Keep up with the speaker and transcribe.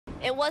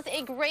It was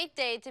a great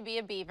day to be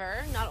a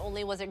Beaver. Not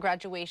only was it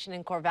graduation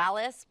in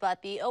Corvallis,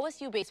 but the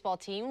OSU baseball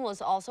team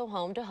was also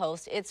home to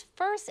host its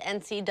first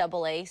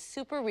NCAA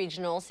Super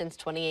Regional since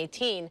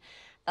 2018.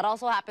 That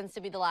also happens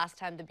to be the last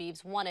time the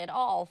Beavs won it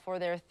all for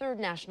their third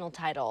national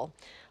title.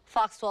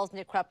 Fox 12's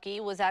Nick Krupke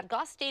was at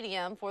Goss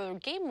Stadium for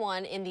Game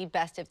 1 in the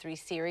best-of-3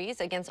 series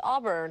against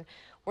Auburn,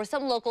 where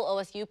some local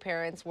OSU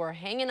parents were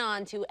hanging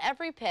on to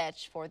every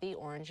pitch for the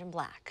orange and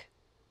black.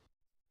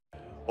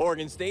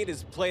 Oregon State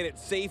has played it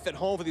safe at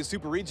home for the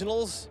Super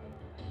Regionals.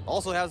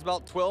 Also has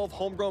about 12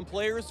 homegrown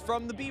players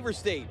from the Beaver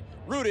State,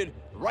 rooted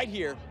right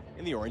here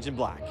in the orange and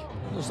black.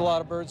 There's a lot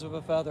of birds of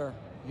a feather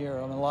here.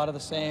 I mean, a lot of the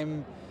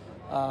same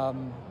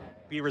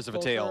Beavers of a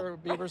tail.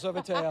 Beavers of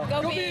a tail.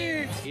 Go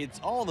Beavs! It's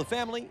all the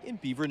family in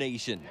Beaver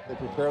Nation. They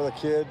prepare the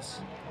kids.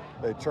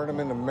 They turn them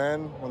into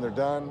men when they're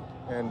done,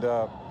 and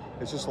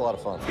it's just a lot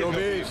of fun. Go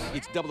Beavs!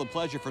 It's double the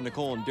pleasure for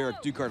Nicole and Derek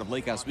Ducart of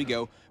Lake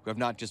Oswego, who have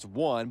not just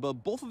one, but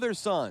both of their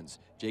sons,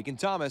 Jake and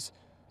Thomas,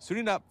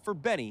 suiting up for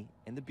Benny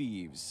and the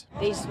Beavs.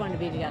 They just want to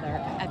be together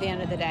at the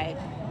end of the day,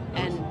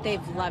 and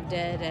they've loved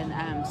it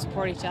and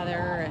support each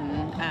other,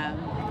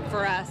 and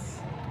for us,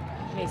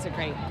 it makes it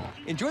great.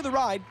 Enjoy the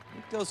ride.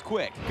 It goes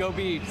quick. Go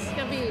Beavs!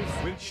 Go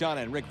Beavs! Shauna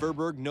and Rick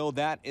Verberg know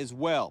that as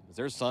well, as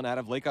their son out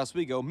of Lake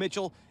Oswego,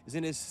 Mitchell, is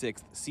in his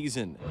 6th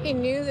season. He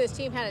knew this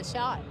team had a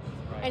shot,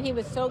 and he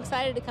was so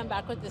excited to come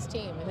back with this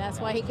team, and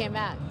that's why he came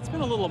back. It's been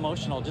a little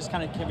emotional, just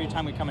kind of every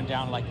time we coming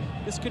down, like,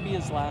 this could be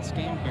his last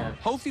game here.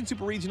 Hosting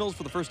Super Regionals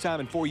for the first time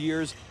in 4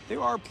 years, there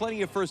are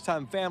plenty of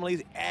first-time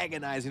families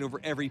agonizing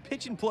over every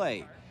pitch and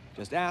play.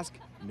 Just ask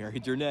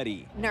Mary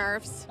Dernetti.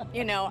 Nerves.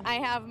 You know, I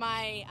have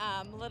my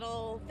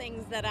little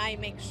things that I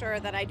make sure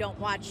that I don't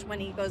watch when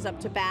he goes up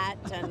to bat,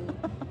 and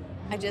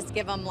I just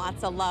give him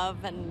lots of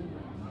love and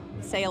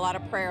say a lot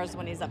of prayers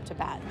when he's up to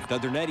bat. The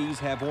Dernettis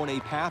have worn a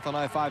path on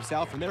I-5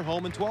 South from their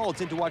home in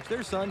Tualatin to watch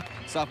their son,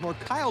 sophomore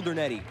Kyle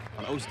Dernetti,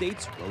 on O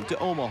State's road to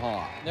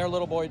Omaha. They're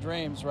little boy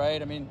dreams,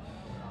 right? I mean,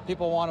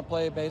 people want to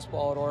play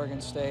baseball at Oregon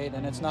State,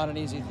 and it's not an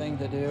easy thing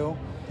to do.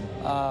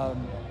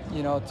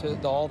 You know,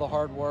 all the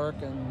hard work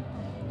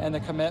and the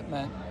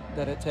commitment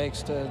that it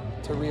takes to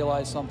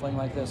realize something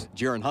like this.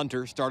 Jaron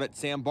Hunter started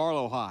Sam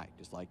Barlow High,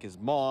 just like his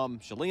mom,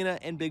 Shalina,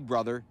 and big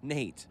brother,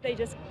 Nate. They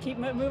just keep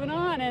moving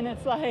on, and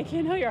it's like,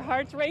 you know, your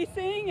heart's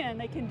racing, and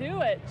they can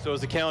do it. So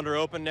is the calendar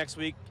open next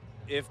week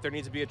if there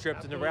needs to be a trip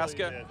to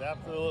Nebraska?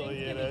 Absolutely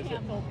it is.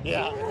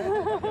 Yeah.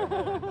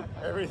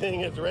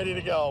 Everything is ready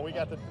to go. We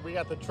got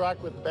the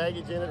truck with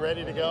baggage in it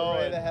ready to go.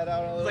 Ready to head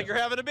out. It's like you're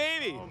having a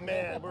baby. Oh,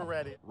 man, we're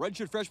ready.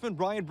 Redshirt freshman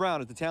Brian Brown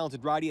is the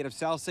talented righty out of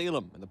South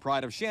Salem and the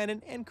pride of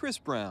Shannon and Chris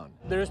Brown.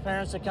 There's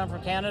parents that come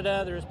from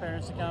Canada. There's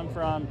parents that come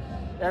from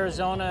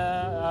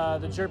Arizona.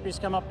 The Jerpies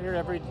come up here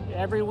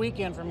every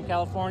weekend from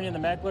California, the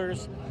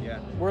Mecklers. Yeah.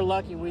 We're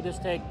lucky. We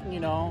just take, you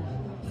know,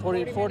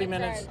 40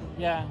 minutes.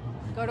 Yeah.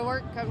 Go to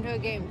work, come to a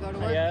game. Go to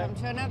work, come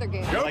to another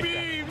game. Go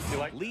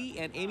Beavs! Lee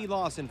and Amy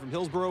Lawson from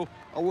Hillsboro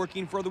are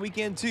working for the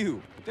weekend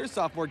too, with their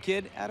sophomore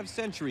kid out of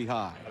Century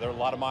High. There are a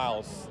lot of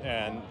miles,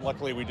 and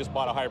luckily we just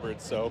bought a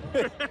hybrid, so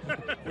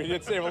we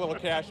did save a little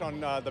cash on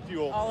the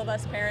fuel. All of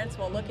us parents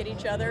will look at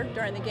each other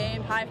during the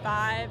game, high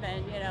five,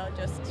 and, you know,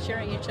 just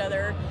cheering each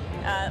other,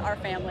 our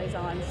families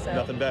on. So.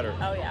 Nothing better.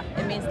 Oh, yeah.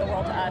 It means the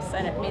world to us,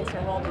 and it means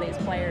the world to these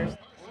players.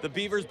 The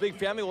Beavers' big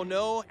family will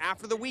know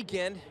after the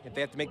weekend if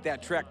they have to make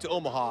that trek to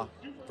Omaha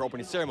for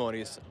opening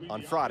ceremonies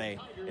on Friday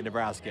in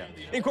Nebraska.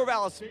 In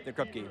Corvallis, Nick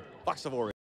Krupke, Fox 12 Oregon.